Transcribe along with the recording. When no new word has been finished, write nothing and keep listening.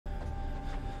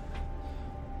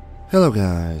Hello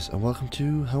guys, and welcome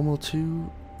to Homeworld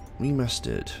 2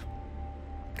 Remastered.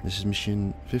 This is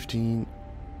mission 15,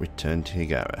 Return to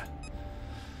Hiigara.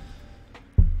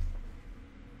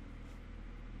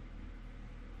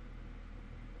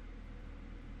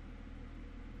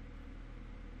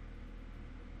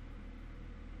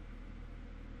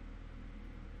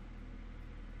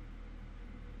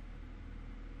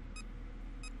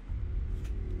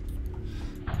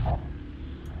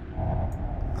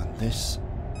 And this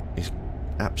is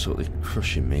absolutely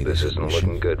crushing me. This isn't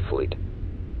looking good, Fleet.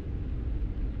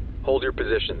 Hold your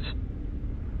positions.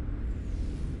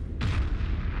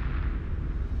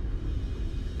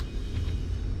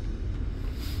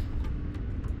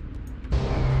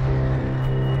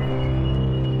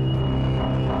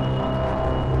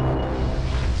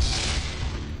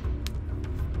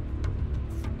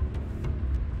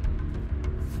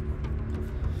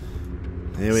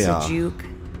 Here we are. Sejuk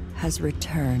has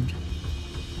returned.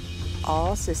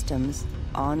 All systems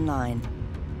online.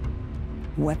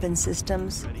 Weapon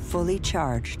systems fully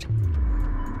charged.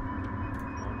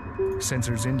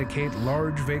 Sensors indicate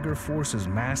large Vagar forces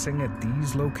massing at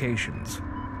these locations.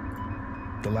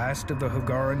 The last of the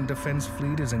Hiigaran defense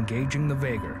fleet is engaging the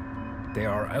Vagar. They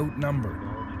are outnumbered.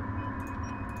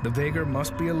 The Vagar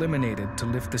must be eliminated to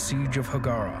lift the siege of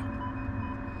Hiigara.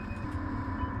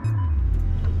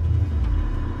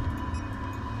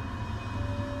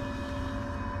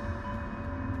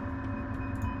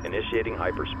 Initiating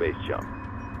hyperspace jump.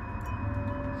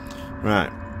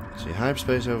 Right, so you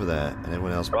hyperspace over there, and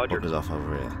everyone else Roger. buggers off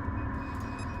over here.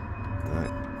 Right,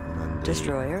 and then the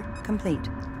Destroyer complete.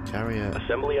 carrier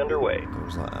Assembly underway.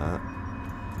 goes like that.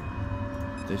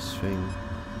 This thing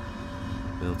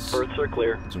builds Berths are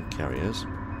clear. some carriers.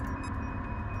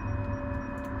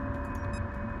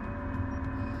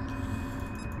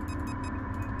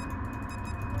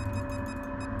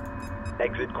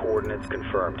 Exit coordinates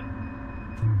confirmed.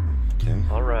 Okay.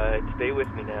 Alright, stay with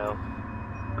me now.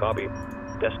 Copy.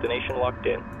 Destination locked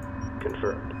in.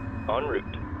 Confirmed. En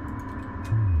route.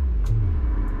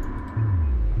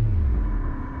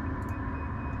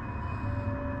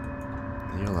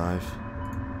 You're alive.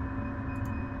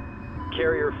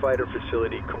 Carrier fighter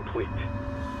facility complete.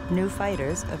 New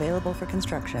fighters available for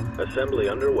construction. Assembly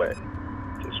underway.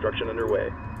 Construction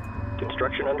underway.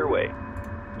 Construction underway.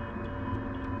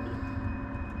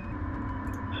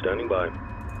 Standing by.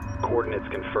 Coordinates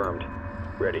confirmed.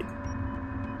 Ready.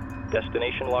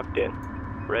 Destination locked in.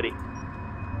 Ready.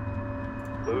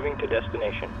 Moving to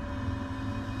destination.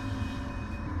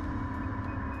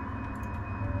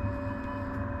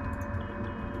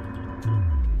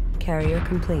 Carrier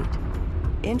complete.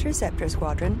 Interceptor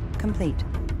squadron complete.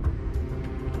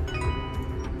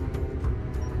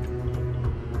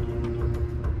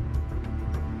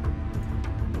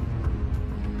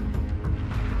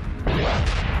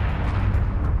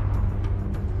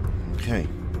 Okay.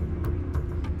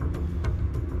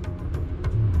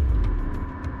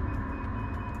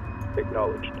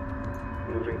 Acknowledged.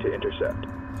 Moving to intercept.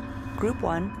 Group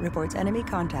 1 reports enemy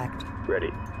contact.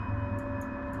 Ready.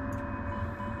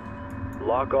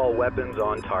 Lock all weapons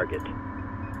on target.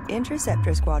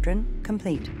 Interceptor squadron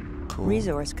complete. Cool.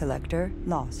 Resource collector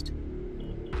lost.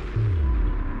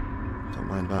 Don't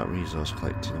mind about resource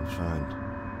collecting, I'm fine.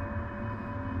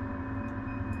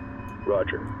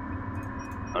 Roger.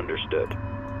 Understood.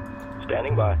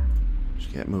 Standing by.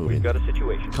 Just get We've moving. got a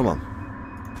situation. Come on.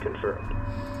 Confirmed.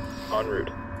 En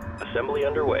route. Assembly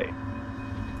underway.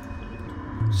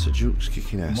 Sejuk's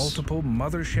kicking ass. Multiple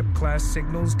mothership class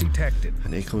signals detected.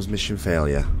 And here comes mission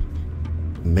failure.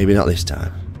 Maybe not this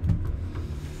time.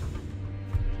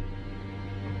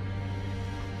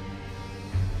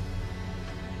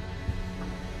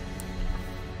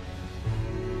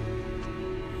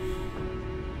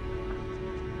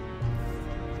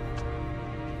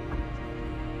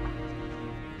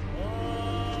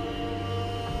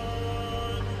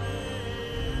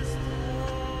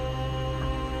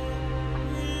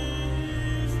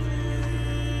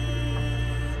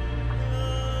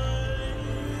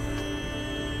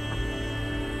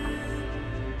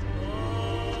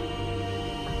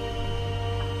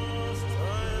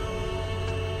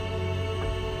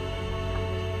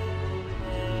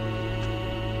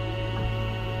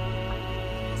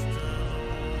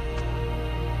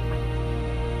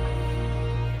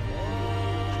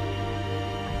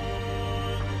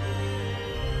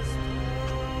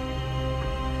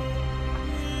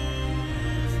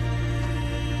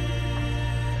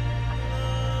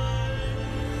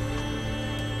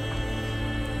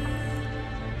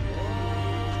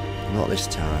 Not this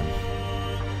time.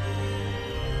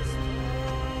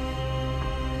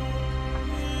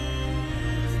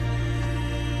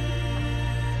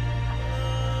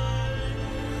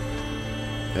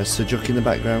 There's Sejuk in the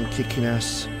background, kicking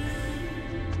ass.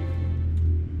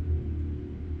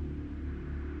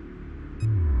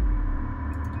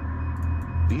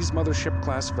 These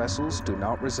mothership-class vessels do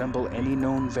not resemble any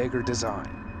known Vagar design.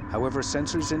 However,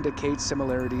 sensors indicate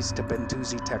similarities to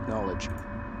Bentusi technology.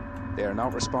 They are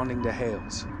not responding to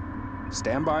hails.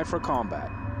 Stand by for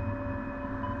combat.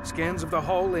 Scans of the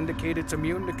hull indicate it's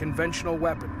immune to conventional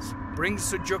weapons. Bring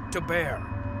Sejuk to bear.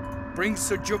 Bring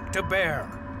Sejuk to bear.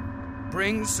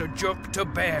 Bring Sejuk to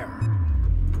bear.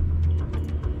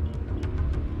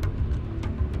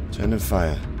 Turn and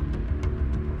fire.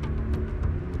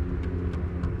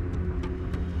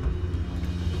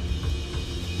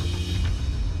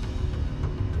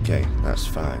 Okay, that's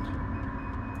fine.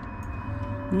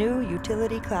 New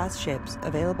utility class ships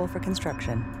available for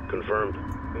construction. Confirmed.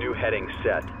 New heading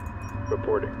set.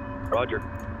 Reporting. Roger.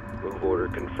 Move order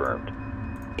confirmed.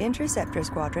 Interceptor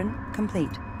squadron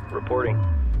complete. Reporting.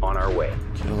 On our way.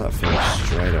 Kill that thing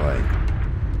straight away.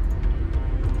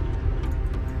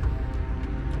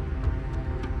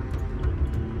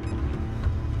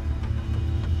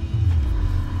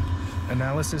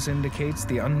 Analysis indicates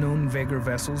the unknown Vagar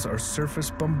vessels are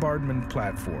surface bombardment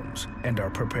platforms and are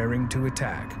preparing to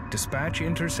attack. Dispatch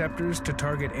interceptors to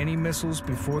target any missiles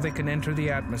before they can enter the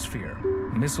atmosphere.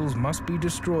 Missiles must be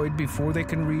destroyed before they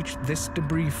can reach this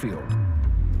debris field.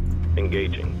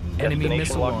 Engaging. Enemy Destination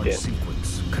missile locked launch in.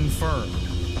 sequence confirmed.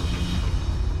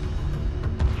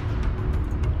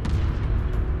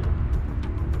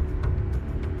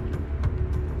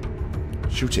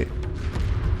 Shoot it.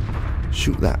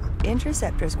 Shoot that.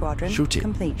 Interceptor squadron Shoot it.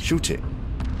 complete. Shoot it.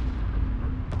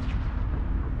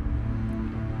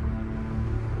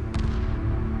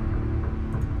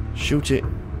 Shoot it.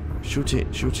 Shoot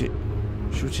it. Shoot it.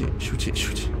 Shoot it. Shoot it.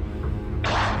 Shoot it.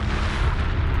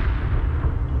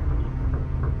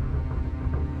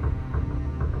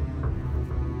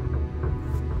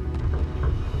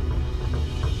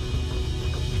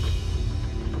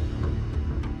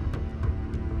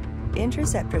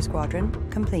 Interceptor squadron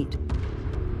complete.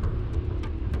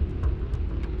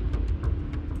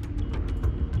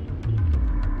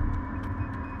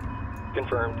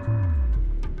 Confirmed.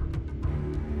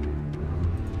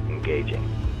 Engaging.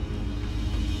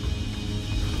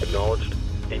 Acknowledged.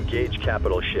 Engage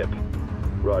capital ship.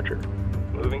 Roger.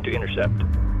 Moving to intercept.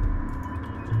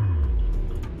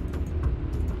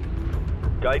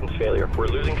 Guidance failure. We're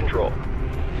losing control.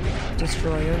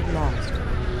 Destroyer lost.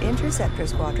 Interceptor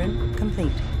squadron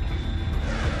complete.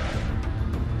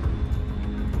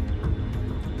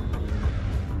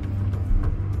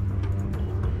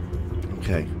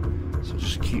 Okay. So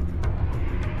just keep.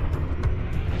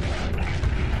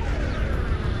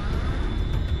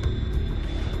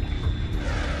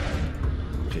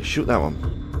 Okay, shoot that one.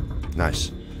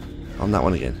 Nice. On that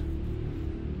one again.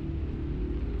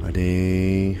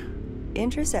 Ready.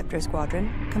 Interceptor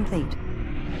squadron complete.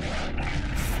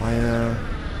 Fire.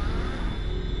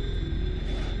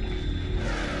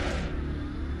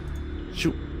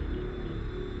 Shoot.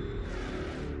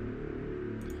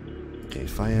 Okay,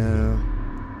 fire.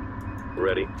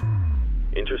 Ready.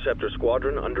 Interceptor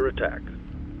squadron under attack.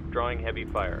 Drawing heavy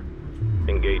fire.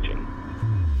 Engaging.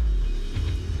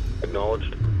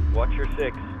 Acknowledged. Watch your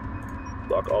 6.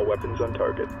 Lock all weapons on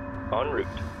target. En route.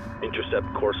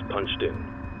 Intercept course punched in.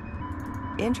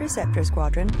 Interceptor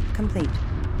squadron complete.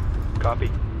 Copy.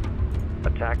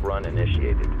 Attack run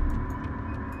initiated.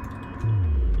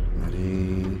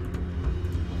 Ready.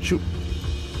 Shoot.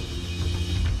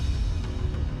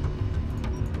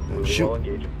 Moving Shoot. while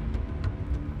engaging.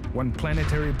 One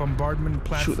planetary bombardment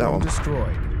Shoot that platform one.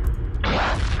 destroyed.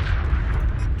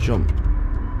 Jump.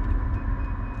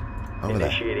 Over there.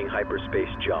 Initiating hyperspace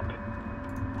jump.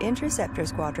 Interceptor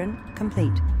squadron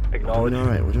complete. We're doing Acknowledged.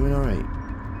 alright, we're doing alright.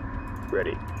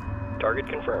 Ready. Target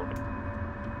confirmed.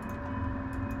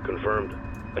 Confirmed.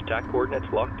 Attack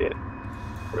coordinates locked in.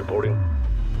 Reporting.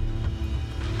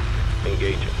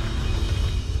 Engaging.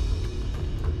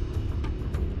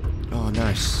 Oh,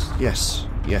 nice. Yes,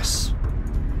 yes.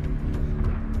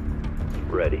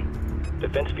 Ready.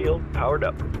 Defense field powered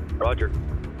up. Roger.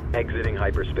 Exiting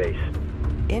hyperspace.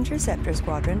 Interceptor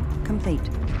squadron complete.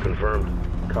 Confirmed.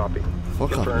 Copy.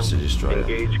 Fuck off, Confirmed. Mr. Destroyer.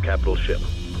 Engage capital ship.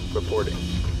 Reporting.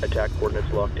 Attack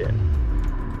coordinates locked in.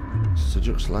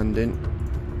 Sejuk's landing.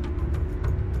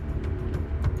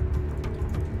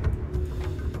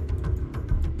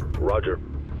 Roger.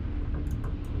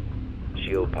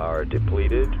 Shield power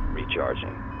depleted.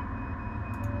 Recharging.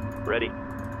 Ready.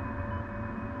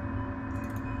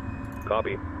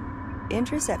 Copy.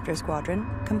 Interceptor squadron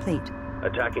complete.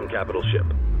 Attacking capital ship.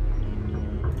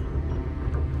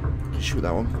 Can you shoot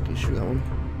that one? Can you shoot that one?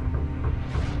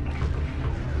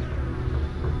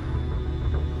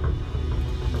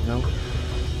 No.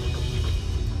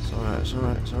 It's alright, it's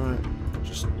alright, it's alright.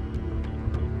 Just...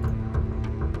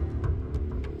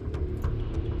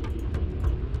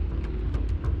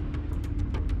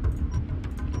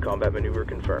 Combat maneuver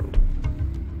confirmed.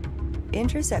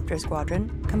 Interceptor squadron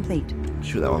complete.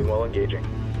 Shoot that Moving one. while engaging.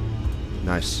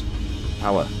 Nice.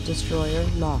 Power. Destroyer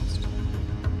lost.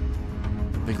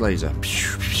 Big laser.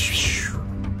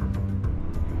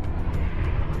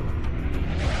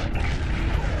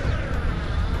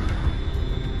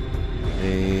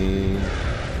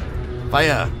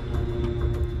 Fire!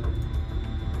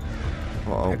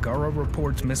 Uh-oh. Hiigara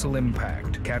reports missile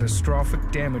impact. Catastrophic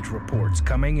damage reports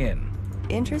coming in.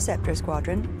 Interceptor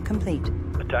squadron complete.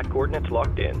 Attack coordinates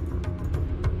locked in.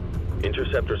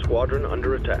 Interceptor squadron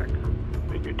under attack.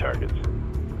 Pick your targets.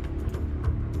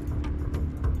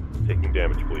 Taking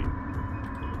damage, please.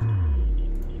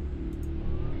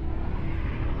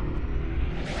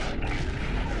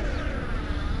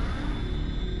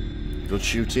 Good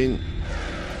shooting.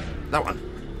 That one.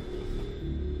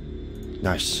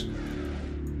 Nice.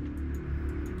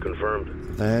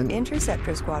 Confirmed. Then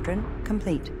Interceptor squadron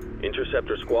complete.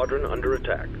 Interceptor squadron under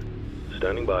attack.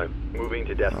 Standing by. Moving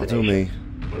to I'll destination. do me.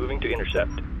 Moving to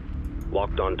intercept.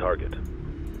 Locked on target.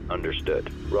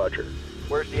 Understood. Roger.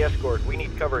 Where's the escort? We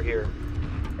need cover here.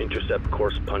 Intercept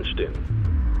course punched in.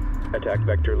 Attack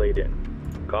vector laid in.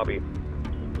 Copy.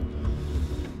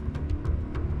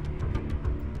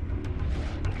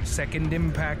 Second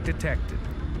impact detected.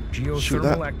 Shoot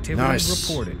that. Geothermal activity Nice.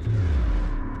 reported.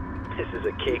 This is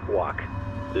a cakewalk.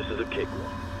 This is a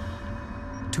cakewalk.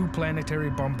 2 planetary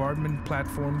bombardment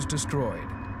platforms destroyed.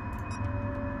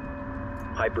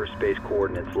 Hyperspace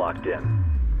coordinates locked in.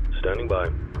 Standing by.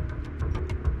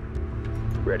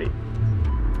 Ready.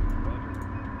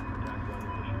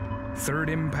 Third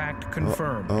impact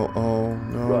confirmed. Oh,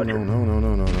 no, Roger.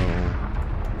 no.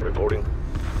 Reporting.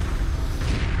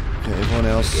 Okay, everyone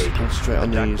else, concentrate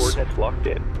on Attack these. coordinates locked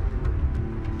in.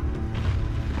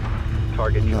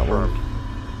 Target That confirmed.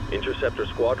 one. Interceptor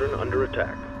squadron under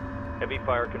attack. Heavy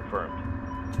fire confirmed.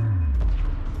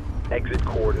 Exit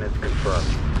coordinates confirmed.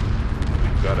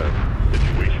 Got a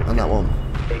situation. And that one.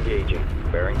 Engaging.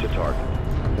 Bearing to target.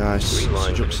 Nice. Green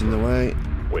line. Sujuks in the way.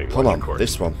 Wait, Hold watch on, your course.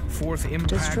 this one. Fourth impact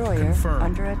Destroyer confirmed.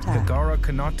 under attack. Hiigara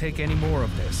cannot take any more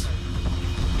of this.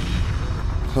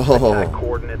 Attack Oh,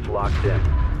 coordinates locked in.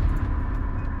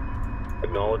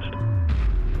 Acknowledged.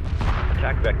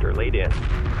 Attack vector laid in.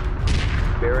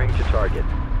 Bearing to target.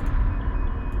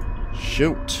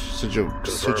 shoot. Sujuk.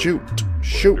 Confirmed. Sujuk. We're under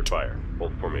Shoot. fire.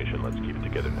 Hold formation. Let's keep it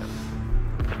together now.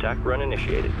 Attack run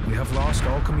initiated. We have lost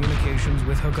all communications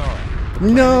with Hiigara. The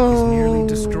planet No. is nearly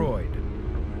destroyed.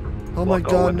 Oh my Lock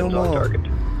all god, no weapons on more. target.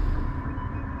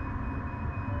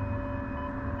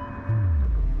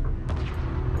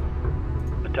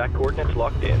 Attack coordinates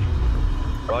locked in.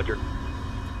 Roger.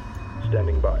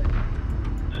 Standing by.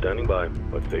 Standing by.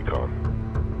 Let's stay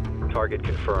calm. Target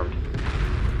confirmed.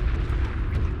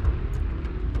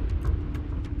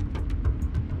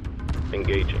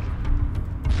 Engaging.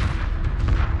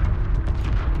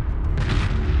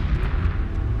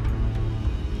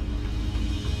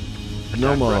 No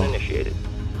Attack more. run initiated.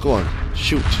 Go on.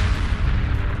 Shoot.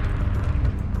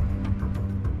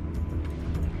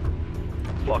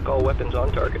 Lock all weapons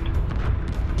on target.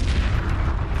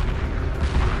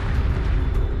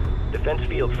 Defense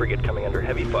field frigate coming under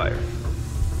heavy fire.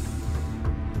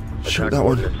 Shoot Attack that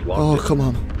one. coordinates locked Oh, in. come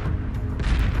on.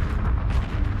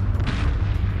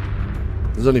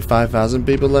 There's only 5,000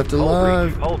 people left Hull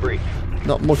alive. breach. Hull breach.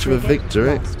 Not much of a Frigate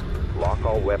victory. lost. Lock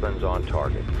all weapons on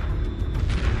target.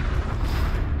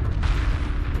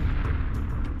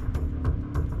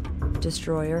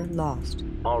 Destroyer lost.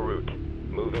 En route.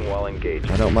 Moving while engaged.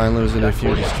 I don't mind losing a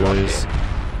few Attack coordinates destroyers.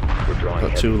 locked in. We're drawing Got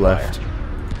heavy 2 fire. left.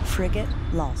 Frigate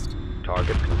lost.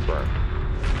 Target confirmed.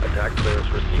 Attack clearance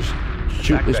received.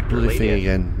 Shoot Attack this vector bloody laid thing in.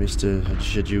 again, Mr.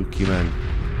 Shijuki man.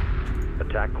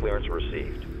 Attack clearance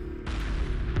received.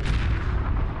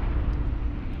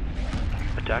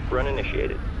 Attack run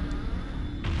initiated.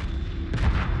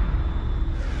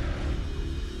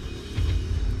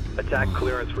 Attack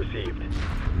clearance received.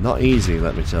 Not easy,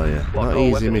 let me tell you. Lock Not all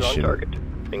easy weapons mission. on target.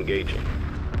 Engaging.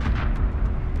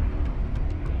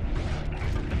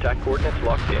 Attack coordinates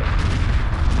locked in.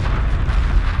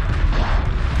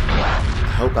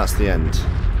 I hope that's the end.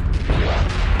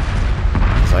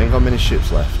 'Cause I ain't got many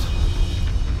ships left.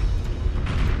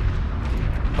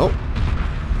 Oh,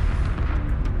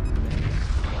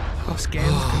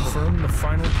 Scans confirm the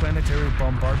final planetary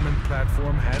bombardment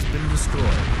platform has been destroyed.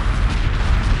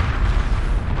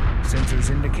 Sensors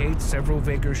indicate several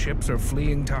Vager ships are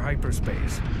fleeing to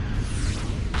hyperspace.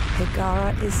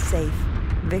 Hiigara is safe.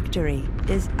 Victory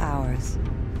is ours.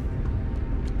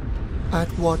 At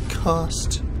what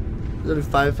cost? There's only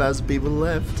 5,000 people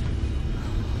left.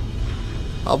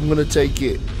 I'm gonna take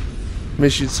it.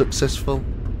 Mission successful.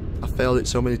 I failed it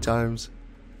so many times.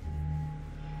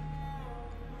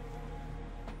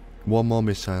 One more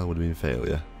missile would have been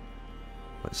failure.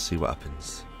 Let's see what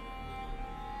happens.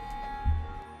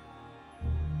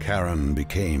 Karen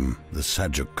became the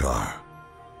Sajukkar,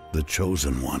 the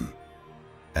chosen one,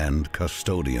 and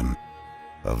custodian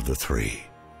of the three.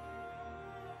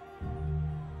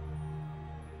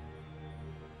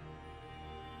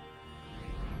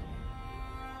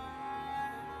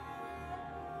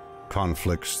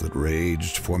 Conflicts that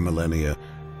raged for millennia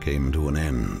came to an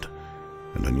end,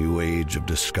 and a new age of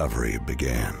discovery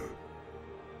began.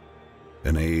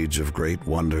 An age of great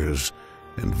wonders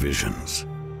and visions.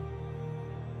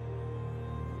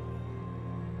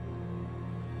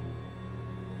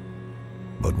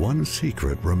 But one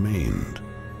secret remained.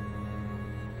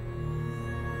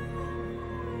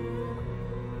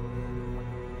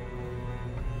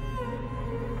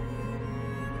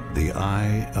 The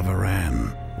Eye of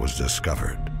Iran was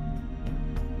discovered.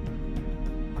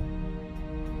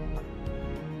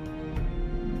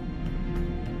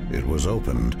 It was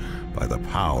opened by the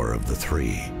power of the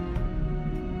three.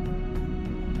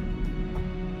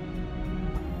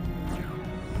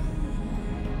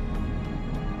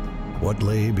 What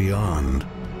lay beyond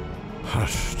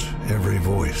hushed every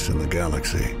voice in the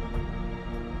galaxy.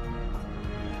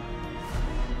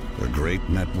 A great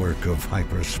network of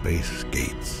hyperspace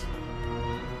gates.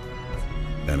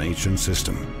 An ancient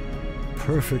system,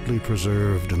 perfectly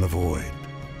preserved in the void,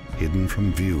 hidden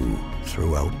from view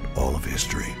throughout all of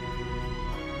history.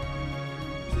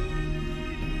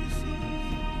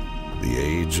 The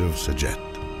age of Sajet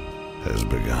has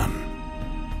begun.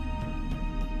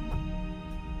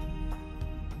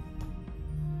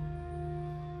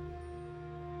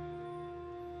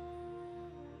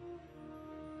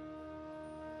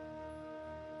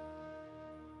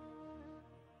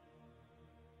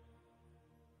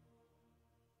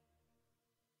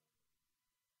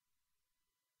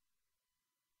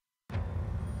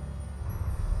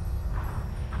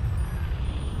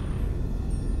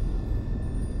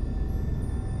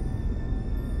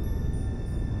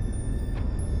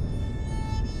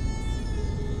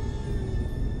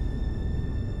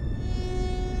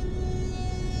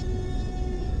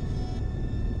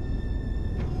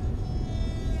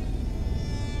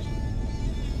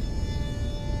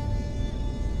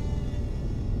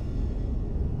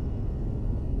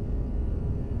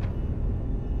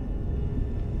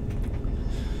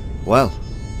 Well,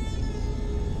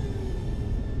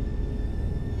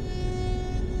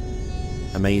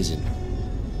 amazing.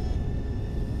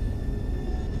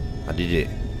 I did it.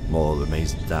 More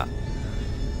amazing than that.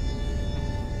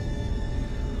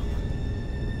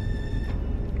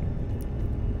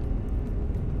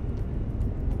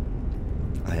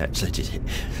 I actually did it.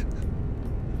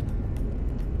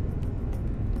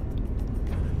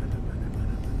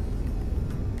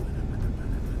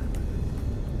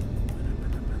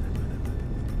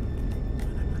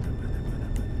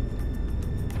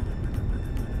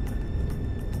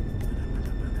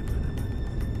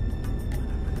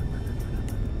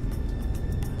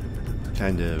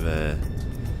 Kind of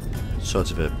sort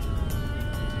of a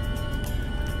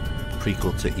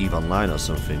prequel to EVE Online or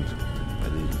something,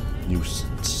 where the new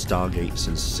stargates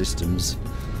and systems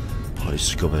are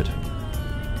discovered.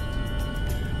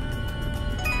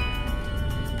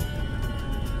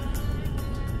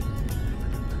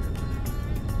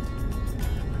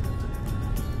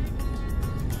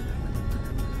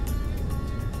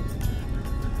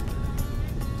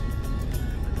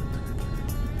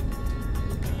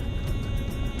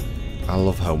 I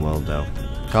love Homeworld though.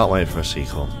 Can't wait for a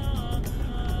sequel.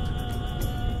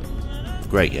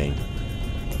 Great game.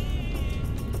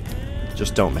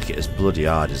 Just don't make it as bloody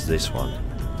hard as this one.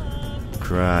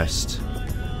 Christ.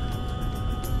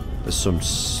 There's some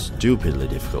stupidly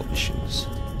difficult missions.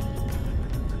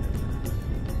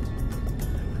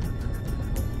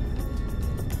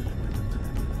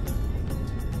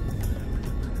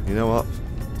 You know what?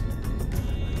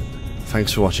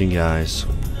 Thanks for watching, guys.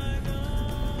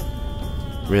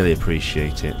 Really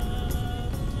appreciate it.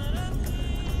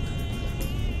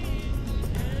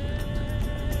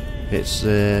 It's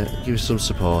give us some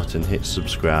support and hit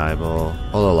subscribe or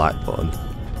the like button,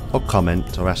 or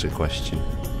comment or ask a question.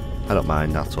 I don't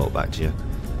mind, I'll talk back to you.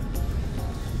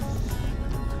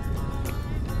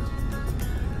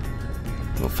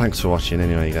 Well, thanks for watching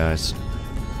anyway, guys.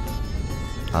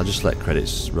 I'll just let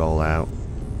credits roll out,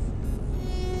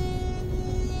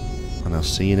 and I'll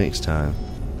see you next time.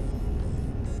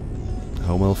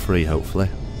 Homeworld 3, hopefully.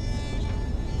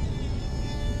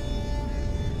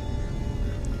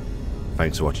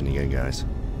 Thanks for watching again, guys.